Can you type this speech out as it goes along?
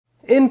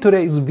In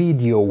today's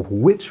video,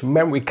 which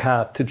memory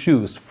card to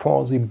choose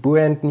for the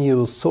brand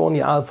new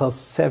Sony Alpha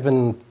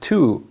 7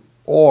 II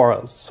or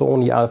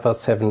Sony Alpha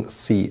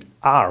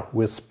 7CR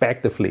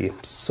respectively.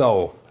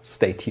 So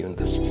stay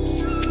tuned.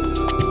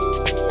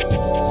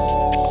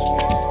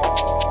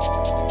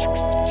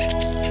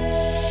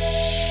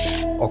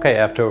 Okay, I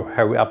have to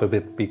hurry up a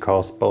bit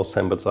because both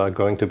samples are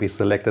going to be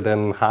selected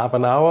in half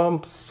an hour,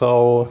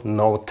 so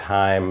no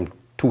time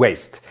to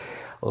waste.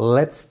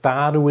 Let's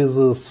start with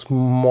a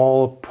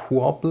small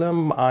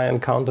problem I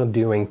encountered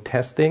during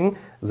testing.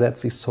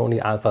 That's the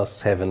Sony Alpha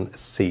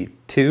 7C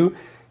II.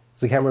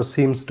 The camera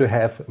seems to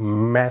have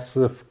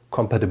massive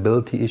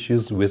compatibility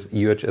issues with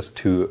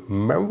UHS-II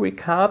memory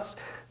cards,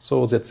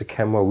 so that's the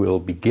camera will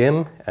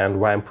begin, and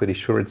why I'm pretty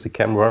sure it's the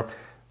camera.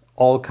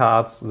 All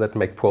cards that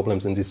make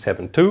problems in the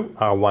 7 II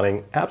are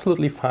running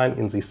absolutely fine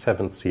in the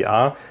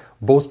 7CR.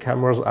 Both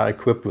cameras are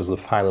equipped with the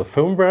final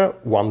firmware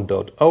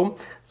 1.0,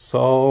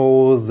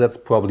 so that's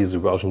probably the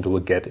version you will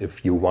get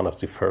if you're one of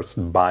the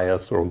first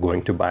buyers or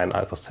going to buy an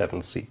Alpha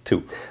 7C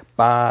II.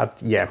 But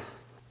yeah,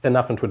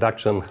 enough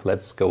introduction,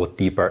 let's go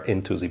deeper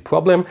into the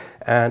problem.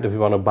 And if you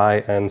want to buy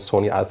a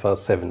Sony Alpha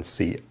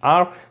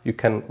 7CR, you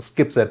can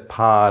skip that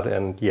part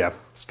and yeah,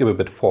 skip a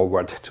bit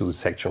forward to the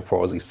section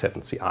for the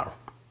 7CR.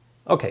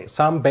 Okay,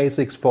 some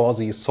basics for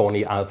the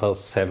Sony Alpha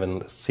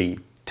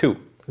 7C II.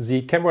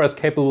 The camera is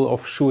capable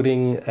of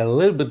shooting a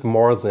little bit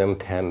more than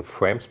 10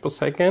 frames per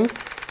second,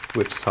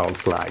 which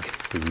sounds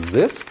like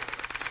this.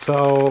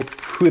 So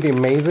pretty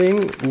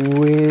amazing.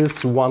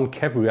 With one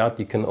caveat,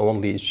 you can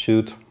only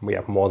shoot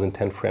more than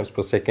 10 frames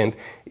per second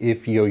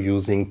if you're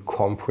using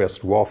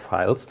compressed RAW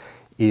files.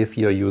 If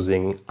you're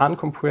using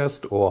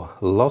uncompressed or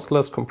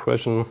lossless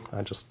compression,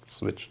 I just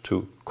switched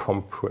to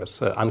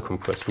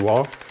uncompressed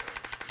RAW.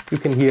 You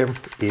can hear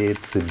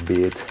it's a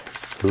bit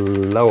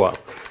slower.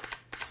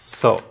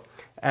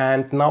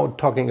 And now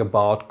talking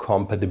about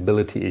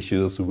compatibility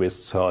issues with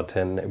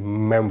certain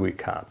memory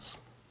cards.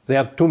 There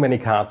are too many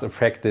cards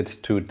affected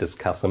to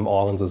discuss them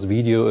all in this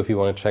video. If you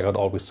want to check out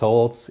all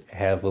results,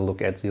 have a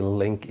look at the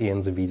link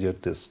in the video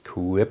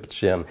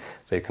description.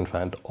 There you can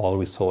find all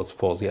results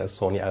for the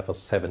Sony Alpha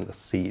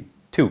 7C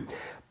II.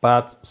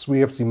 But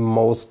three of the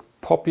most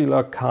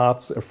popular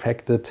cards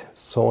affected: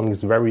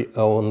 Sony's very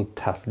own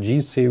TUF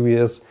G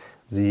series,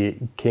 the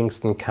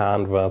Kingston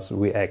Canvas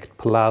React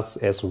Plus,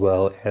 as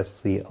well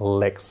as the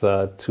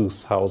Alexa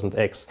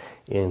 2000X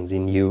in the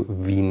new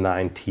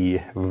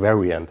V90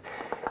 variant.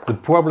 The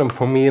problem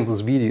for me in this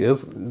video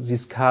is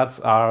these cards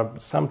are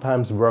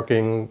sometimes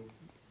working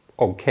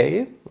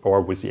okay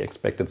or with the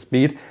expected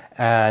speed,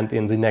 and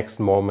in the next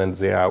moment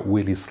they are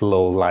really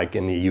slow, like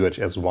in the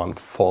UHS-I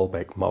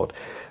fallback mode.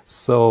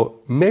 So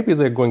maybe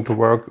they're going to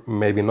work,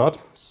 maybe not.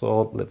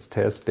 So let's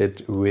test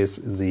it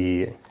with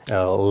the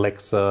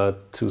Alexa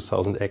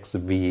 2000X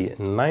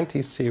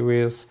V90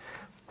 series.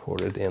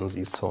 Put it in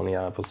the Sony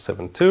Alpha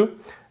 7 II.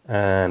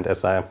 And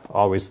as I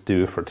always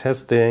do for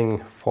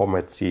testing,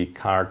 format the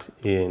card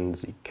in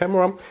the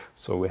camera.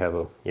 So we have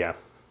a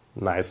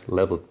nice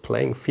leveled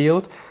playing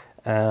field.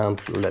 And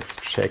let's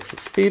check the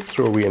speed.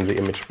 So we're in the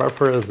image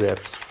buffer,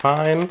 that's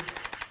fine.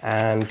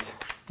 And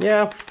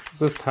yeah,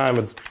 this time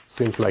it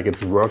seems like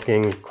it's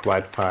working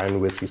quite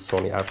fine with the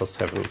Sony Alpha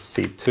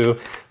 7C II.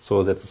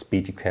 So that's the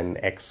speed you can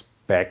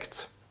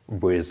expect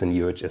with an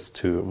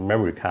UHS-II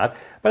memory card.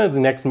 But in the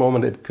next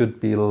moment it could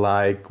be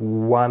like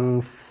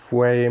 1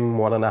 frame,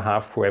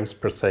 1.5 frames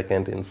per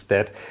second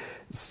instead.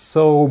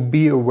 So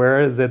be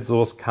aware that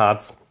those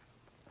cards,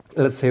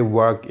 let's say,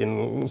 work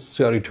in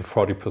 30 to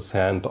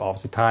 40%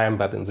 of the time,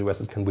 but in the rest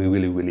it can be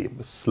really, really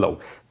slow.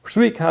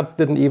 Three cards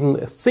didn't even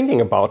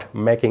thinking about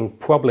making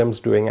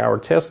problems during our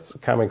tests,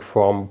 coming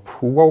from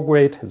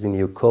ProGrade, the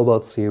new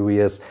Cobalt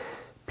series,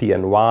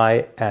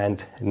 PNY,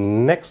 and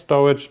Next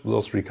Storage.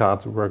 Those three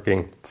cards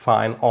working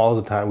fine all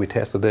the time. We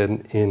tested it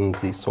in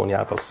the Sony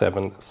Alpha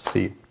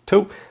 7C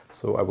II.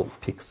 So I will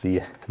pick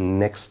the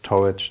Next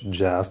Storage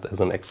just as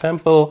an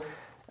example.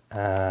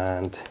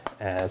 And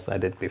as I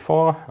did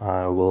before,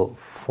 I will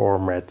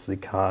format the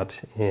card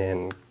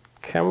in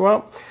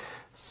camera.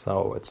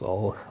 So it's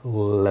all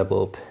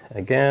leveled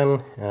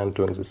again, and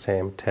doing the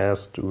same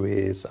test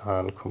with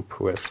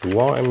uncompressed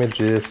RAW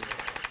images.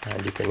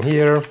 And you can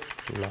hear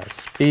nice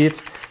speed.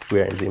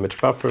 We're in the image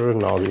buffer.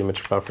 Now the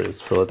image buffer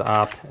is filled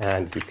up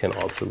and you can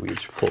also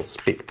reach full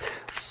speed.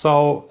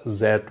 So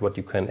that's what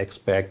you can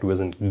expect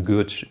with a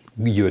good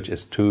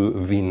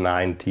UHS-II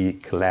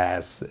V90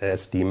 class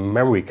SD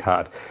memory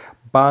card.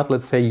 But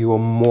let's say you are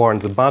more in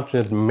the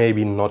budget,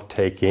 maybe not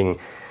taking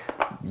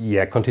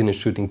continuous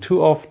shooting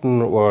too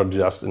often, or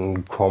just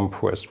in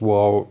compressed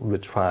RAW,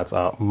 which files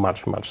are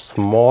much, much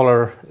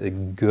smaller. A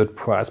good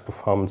price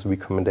performance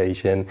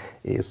recommendation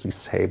is the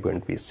Sabre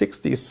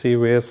V60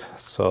 series.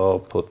 So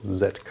put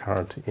that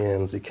card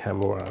in the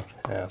camera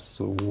as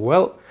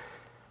well.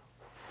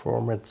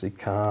 Format the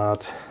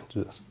card,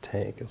 just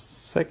take a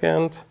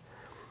second.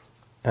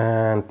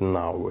 And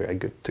now we're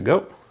good to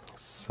go.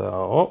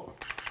 So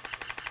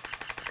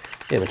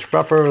image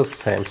buffer,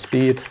 same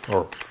speed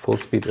or full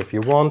speed if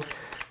you want.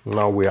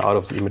 Now we're out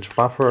of the image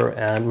buffer,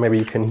 and maybe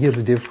you can hear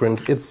the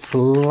difference. It's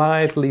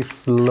slightly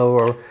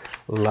slower,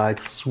 like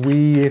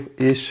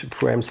 3-ish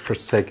frames per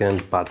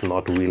second, but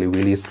not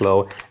really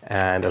slow.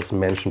 And as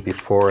mentioned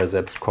before,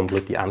 that's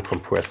completely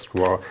uncompressed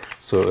RAW.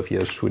 So if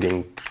you're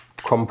shooting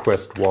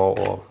compressed RAW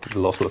or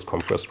lossless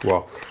compressed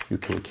RAW, you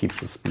can keep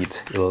the speed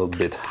a little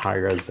bit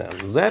higher than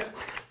that.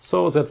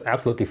 So that's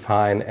absolutely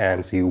fine,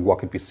 and the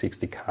Rocket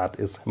V60 card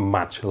is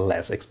much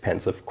less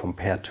expensive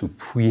compared to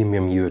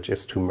premium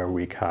UHS-II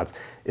memory cards.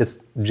 It's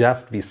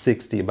just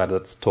V60, but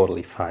it's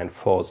totally fine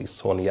for the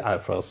Sony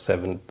Alpha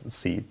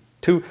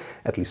A7CII,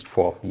 at least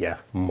for,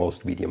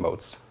 most video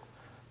modes.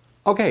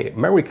 Okay,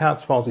 memory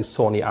cards for the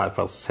Sony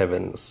Alpha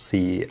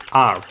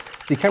A7CR.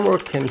 The camera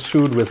can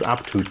shoot with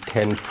up to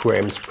 10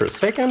 frames per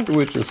second,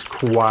 which is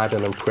quite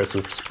an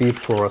impressive speed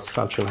for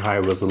such a high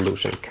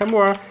resolution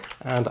camera.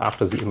 And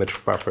after the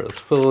image buffer is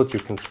filled, you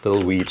can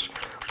still reach,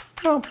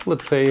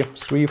 let's say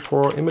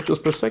 3-4 images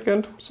per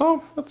second.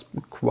 So that's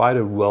quite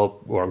a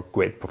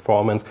great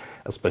performance,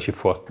 especially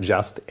for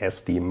just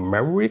SD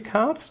memory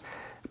cards.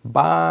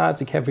 But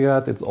the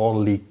caveat, it's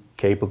only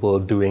capable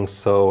of doing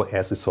so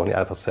as the Sony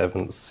Alpha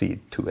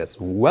A7CII as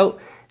well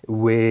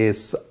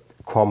with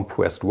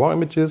compressed RAW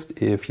images.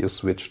 If you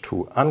switch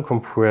to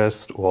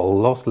uncompressed or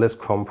lossless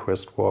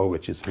compressed RAW,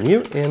 which is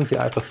new in the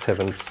Alpha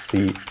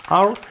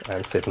A7CR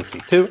and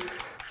A7CII,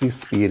 the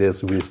speed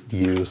is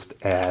reduced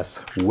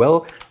as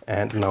well.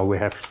 And now we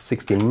have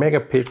 60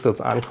 megapixels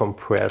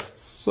uncompressed,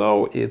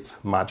 so it's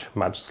much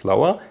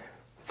slower.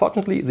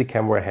 Fortunately, the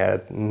camera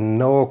had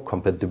no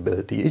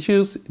compatibility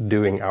issues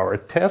during our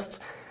tests.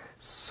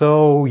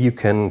 So you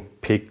can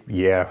pick,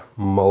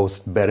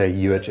 most better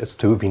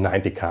UHS-II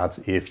V90 cards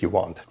if you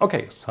want.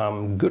 Okay,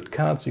 some good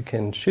cards you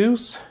can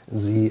choose.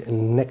 The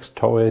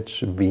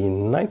Nextorage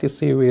V90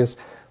 series,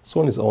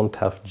 Sony's own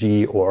TUF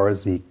G, or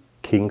the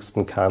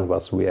Kingston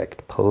Canvas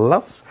React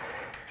Plus.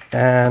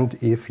 And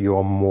if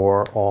you're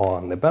more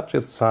on the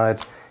budget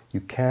side, you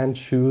can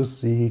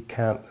choose the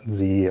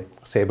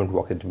Sabre &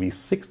 Rocket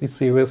V60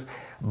 series,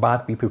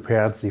 but be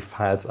prepared, the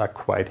files are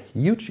quite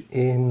huge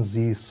in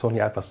the Sony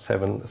Alpha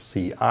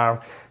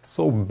A7CR,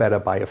 so better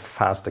buy a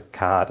faster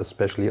card,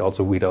 especially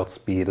also readout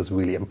speed is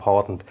really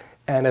important.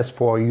 And as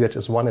for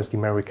UHS-I SD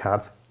memory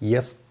cards,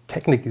 yes,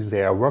 technically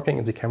they are working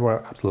in the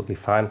camera absolutely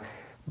fine,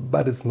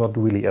 but it's not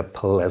really a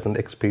pleasant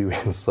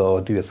experience, so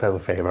do yourself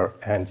a favor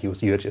and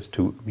use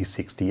UHS-II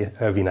V60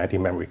 V90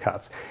 memory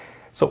cards.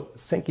 So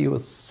thank you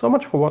so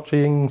much for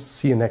watching,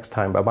 see you next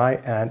time, bye bye,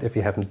 and if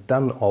you haven't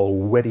done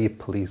already,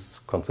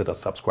 please consider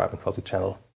subscribing for the channel.